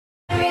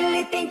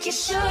think you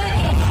should.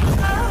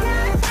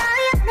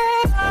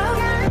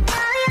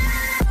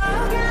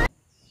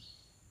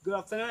 Good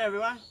afternoon,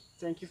 everyone.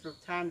 Thank you for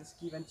the time that's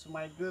given to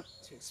my group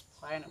to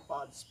explain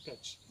about the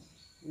speech.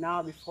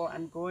 Now, before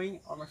I'm going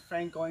or my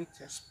friend going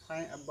to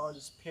explain about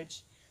the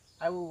speech,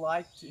 I would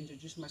like to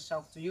introduce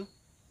myself to you.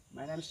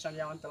 My name is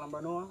Chanyawan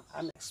Talambanua.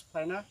 I'm an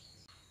explainer.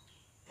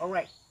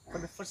 Alright, for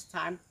the first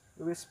time,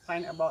 we will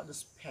explain about the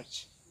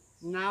speech.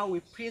 Now, we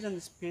present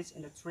the speech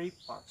in the three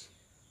parts.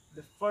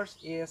 The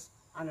first is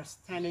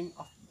understanding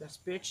of the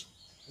speech.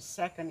 The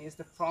second is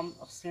the form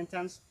of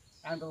sentence.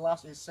 And the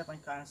last is 7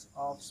 kinds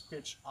of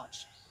speech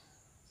arts.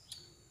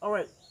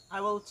 Alright, I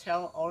will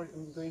tell or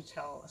I'm going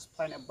to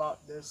explain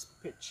about the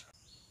speech.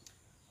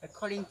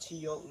 According to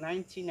your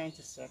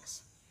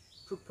 1996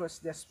 purpose,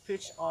 the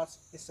speech arts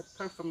is a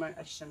performance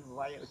action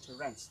via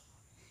utterance.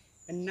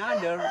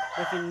 Another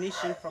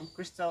definition from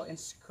Crystal and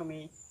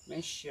Sukumi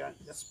mentioned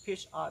that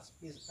speech arts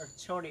is a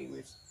theory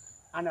which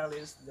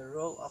analyzes the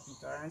role of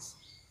utterance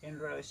in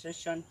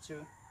relation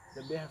to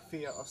the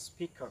behavior of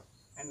speaker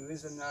and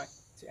listener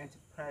to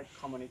interpret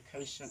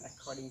communication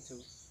according to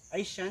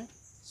Asian.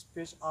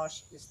 Speech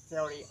arts is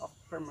theory of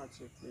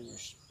performative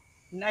language.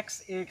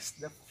 Next is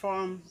the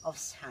form of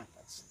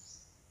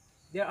sentence.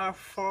 There are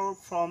 4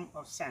 forms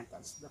of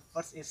sentence. The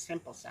first is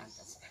simple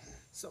sentence.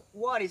 So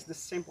what is the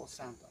simple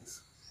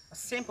sentence? A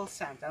simple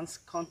sentence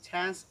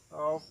contains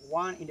of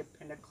one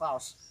independent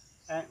clause.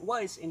 And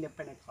what is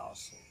independent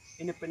clause?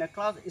 Independent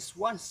clause is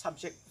one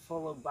subject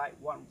followed by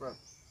one verb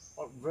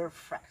or verb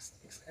phrase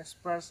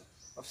expressed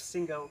of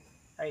single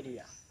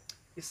idea.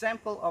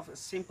 Example of a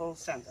simple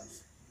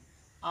sentence.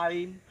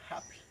 I'm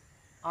happy.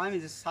 I'm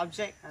is the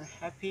subject and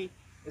happy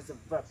is the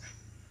verb.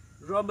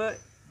 Robert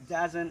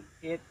doesn't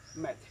eat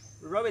meat.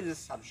 Robert is the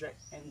subject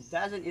and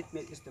doesn't eat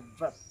meat is the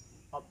verb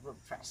of verb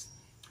phrase.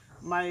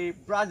 My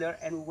brother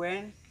and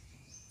went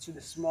to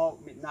the small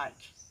midnight.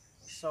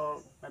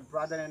 So my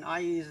brother and I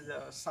is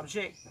the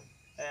subject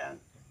and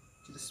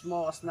to the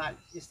smallest night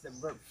is the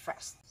verb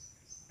phrase.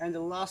 And the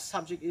last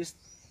subject is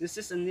this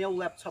is a new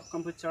laptop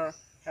computer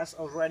has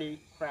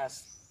already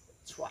crashed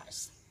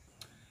twice.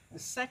 The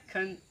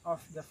second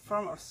of the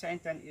form of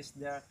sentence is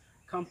the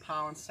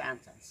compound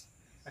sentence.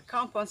 A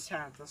compound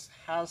sentence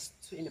has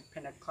 2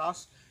 independent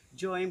clauses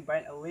joined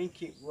by a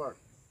linking word.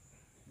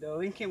 The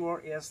linking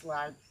word is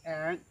like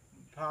and,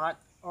 but,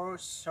 or,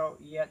 so,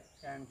 yet,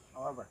 and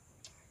however.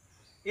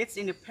 Its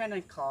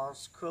independent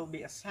clause could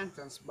be a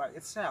sentence by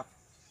itself,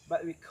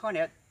 but we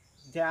connect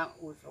down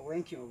with a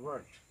linking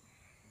word.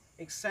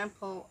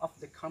 Example of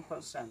the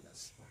compound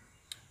sentence.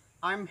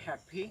 I'm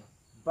happy,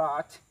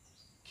 but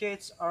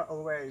kids are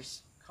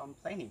always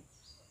complaining.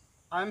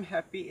 I'm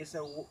happy is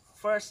a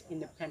first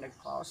independent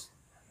clause,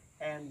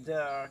 and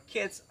the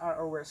kids are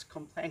always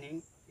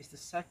complaining is the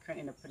second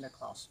independent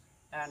clause,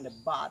 and the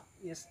but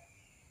is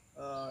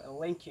a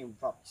linking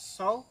verb.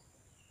 So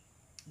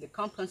the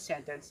compound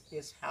sentence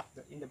is have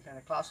the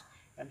independent clause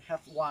and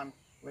have one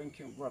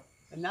linking verb.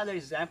 Another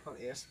example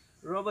is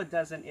Robert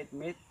doesn't eat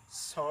meat,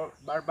 so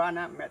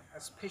Barbana made a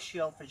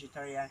special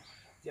vegetarian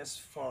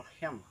just for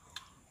him.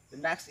 The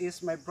next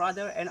is my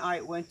brother and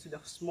I went to the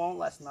mall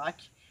last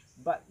night,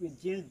 but we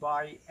didn't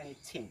buy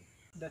anything.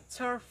 The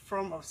third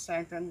form of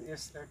sentence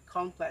is a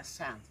complex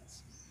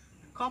sentence.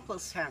 A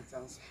complex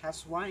sentence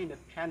has one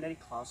independent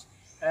clause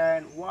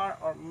and one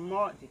or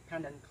more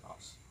dependent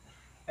clause.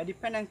 A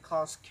dependent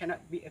clause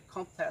cannot be a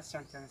complex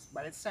sentence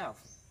by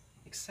itself.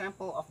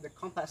 Example of the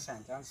complex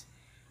sentence: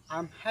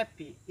 I'm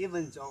happy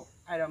even though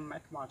I don't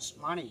make much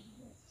money.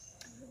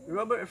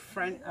 Robert, a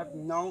friend I've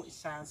known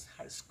since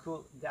high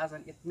school,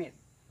 doesn't eat meat.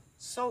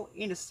 So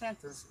in the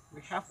sentence,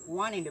 we have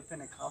one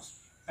independent clause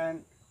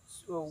and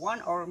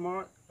one or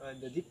more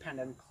the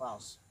dependent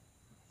clause.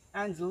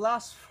 And the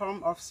last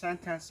form of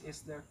sentence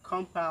is the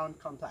compound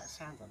complex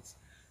sentence.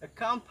 A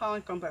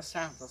compound complex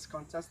sentence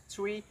contains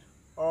 3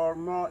 or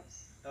more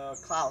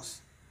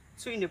clauses,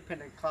 2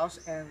 independent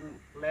clauses and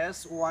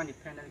less 1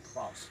 dependent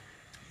clause.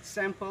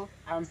 Example,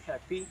 I'm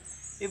happy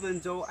even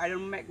though I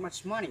don't make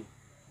much money,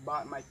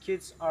 but my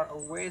kids are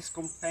always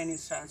complaining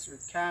since we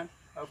can't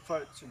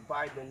afford to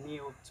buy the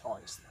new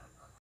toys.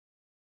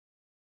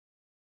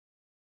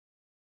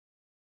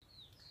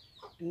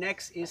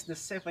 Next is the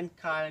 7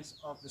 kinds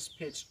of the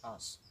speech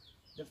arts.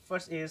 The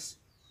first is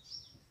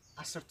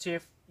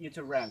assertive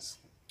utterance.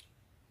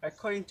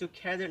 According to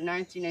Cader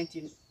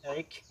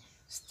 1998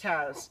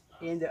 styles,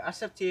 in the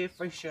assertive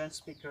function,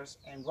 speakers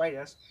and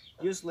writers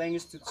use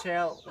language to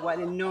tell what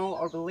they know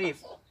or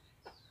believe.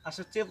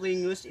 Assertive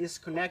language is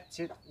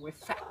connected with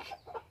fact.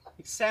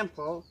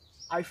 Example,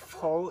 I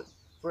voted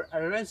for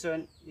a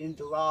reason in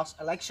the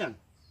last election.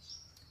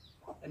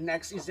 The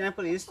next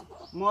example is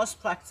most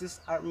plastics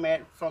are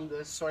made from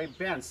the soy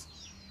beans.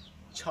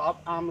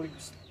 Chopped arm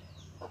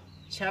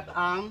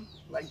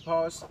like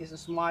boss is a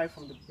smile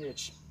from the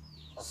beach.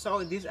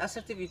 So this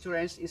assertive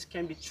utterance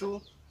can be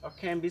true or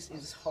can be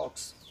is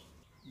hoax.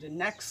 The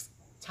next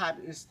type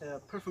is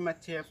the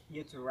performative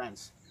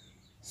utterance.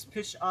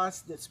 Speech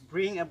arts that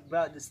bring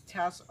about the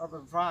status of a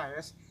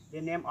virus,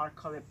 the name are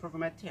called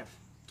performative.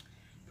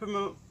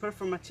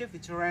 Performative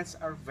utterances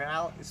are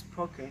well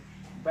spoken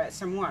by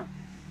someone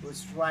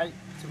whose right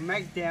to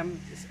make them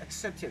is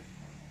accepted,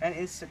 and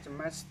in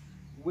settlements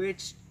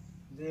which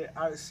they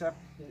are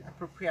accepted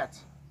inappropriate.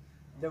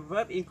 The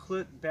verb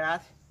include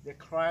bathe,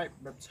 declare,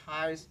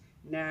 baptize,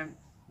 name,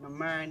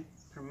 remind,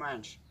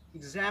 permanent.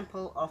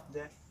 Example of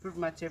the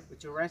performative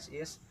utterance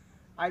is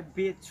I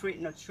bid treat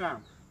no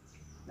Trump.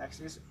 Next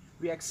is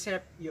we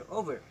accept your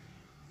offer.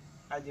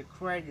 I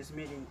declare this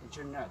meeting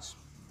adjourned.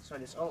 So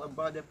that's all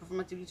about the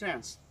performative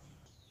utterance.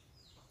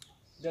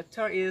 The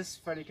third is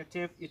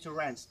predicative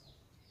utterance.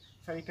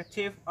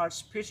 Predicative are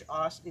speech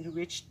arts in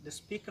which the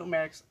speaker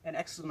makes an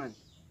assessment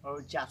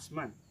or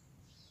judgment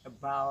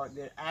about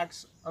the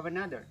acts of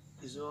another,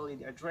 usually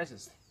the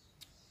addresses.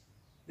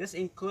 This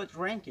includes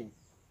ranking,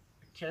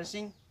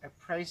 accusing,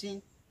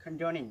 appraising,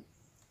 condoning.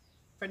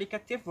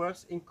 Predicative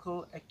verbs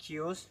include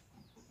accuse,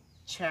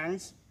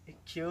 chance,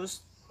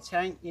 accuse,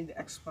 change in the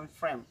explain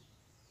frame.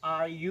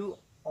 Are you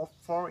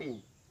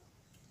offering?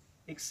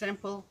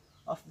 Example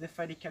of the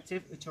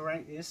predicative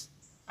utterance is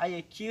I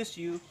accuse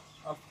you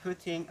of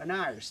putting an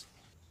iris.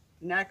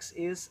 Next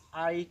is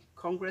I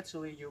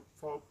congratulate you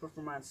for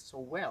performance so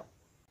well.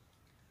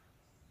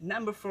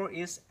 Number 4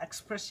 is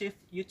expressive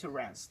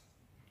utterance.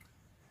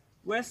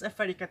 Whereas a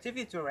predicative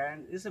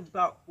utterance is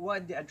about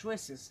what the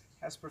addresses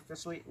has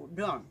previously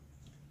done.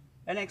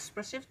 An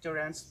expressive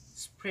utterance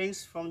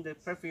springs from the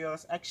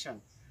previous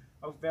action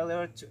or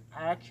failure to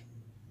act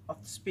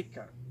of the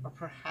speaker, or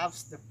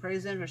perhaps the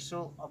present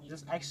result of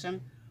this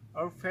action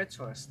or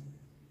features.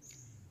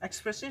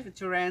 Expressive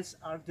utterances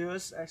are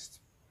those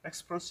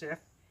expressive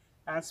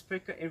and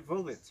speaker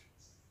involved.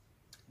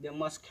 The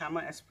most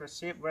common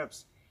expressive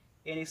verbs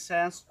in the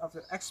sense of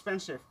the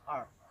expansive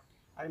are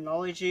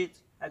acknowledge,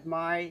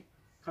 admire,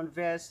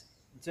 confess,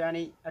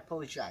 deny,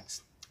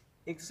 apologize.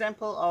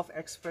 Example of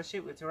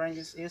expressive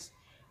utterances is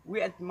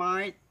we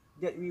admire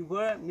that we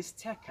were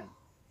mistaken.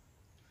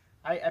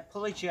 I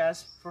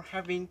apologize for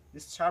having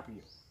disturbed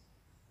you.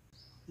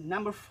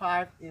 Number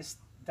 5 is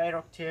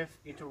directive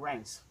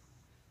utterance.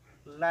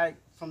 Like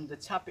from the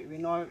topic we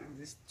know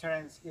this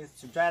utterance is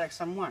to direct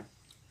someone.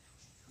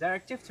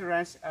 Directive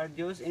utterances are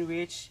those in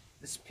which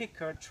the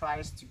speaker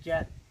tries to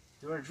get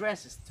the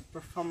addresses to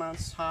perform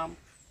some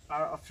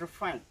part of the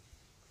refrain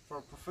for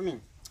performing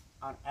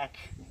an act.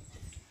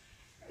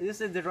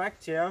 This is a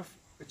directive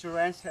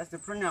utterance has the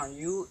pronoun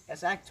you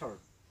as actor,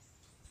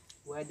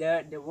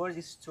 whether the word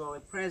is truly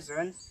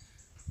present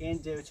in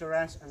the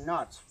utterance or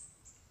not.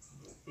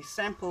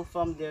 Example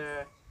from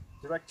the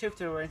directive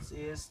utterance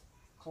is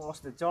close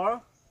the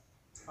door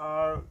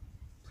or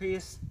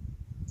please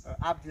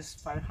up this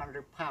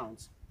 500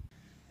 pounds.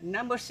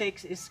 Number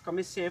 6 is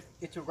commissive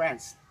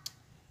utterance.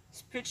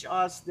 Speech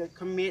arts that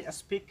commit a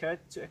speaker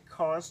to a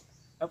course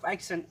of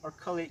action or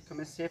call it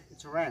commissive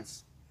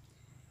utterance.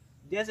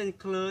 These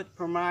include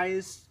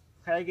promise,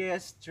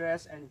 pledge,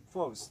 stress, and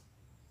vows.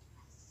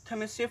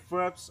 Commissive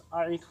verbs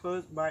are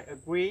included by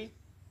agree,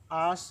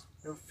 ask,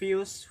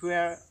 refuse,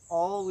 swear,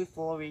 all with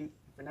following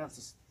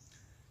pronounces.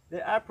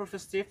 They are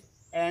professive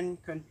and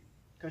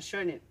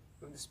concerned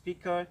with the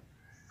speaker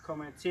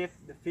communicative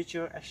the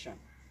future action.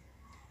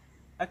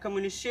 A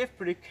communicative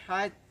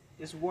predicate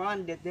is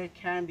one that they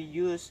can be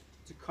used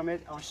to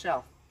commit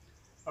ourselves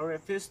or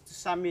refuse to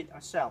submit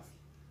ourselves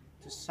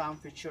to some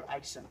future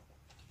action.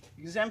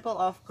 Example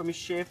of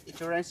communicative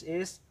utterance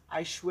is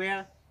I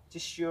swear to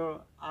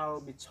sure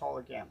I'll be told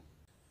again.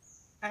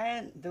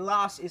 And the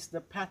last is the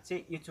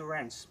passive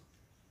utterance.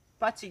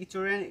 Passive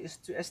utterance is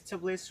to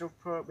establish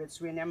rapport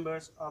between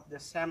members of the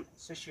same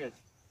associate.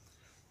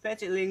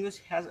 Passive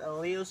language has a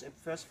less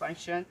obvious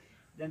function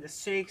than the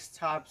 6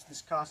 types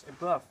discussed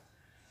above,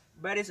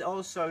 but is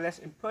also less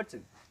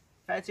important.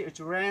 Passive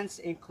utterance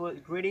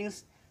include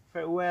greetings,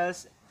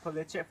 farewells,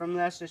 polite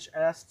formulas such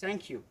as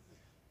thank you,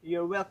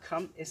 you're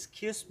welcome,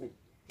 excuse me.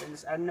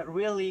 These are not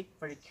really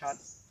very cut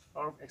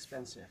or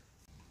expensive.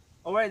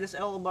 Alright, that's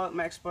all about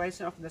my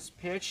explanation of the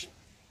speech,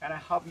 and I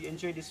hope you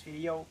enjoyed this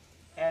video,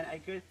 and I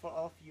greet for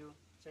all of you.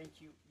 Thank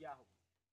you, Yahoo.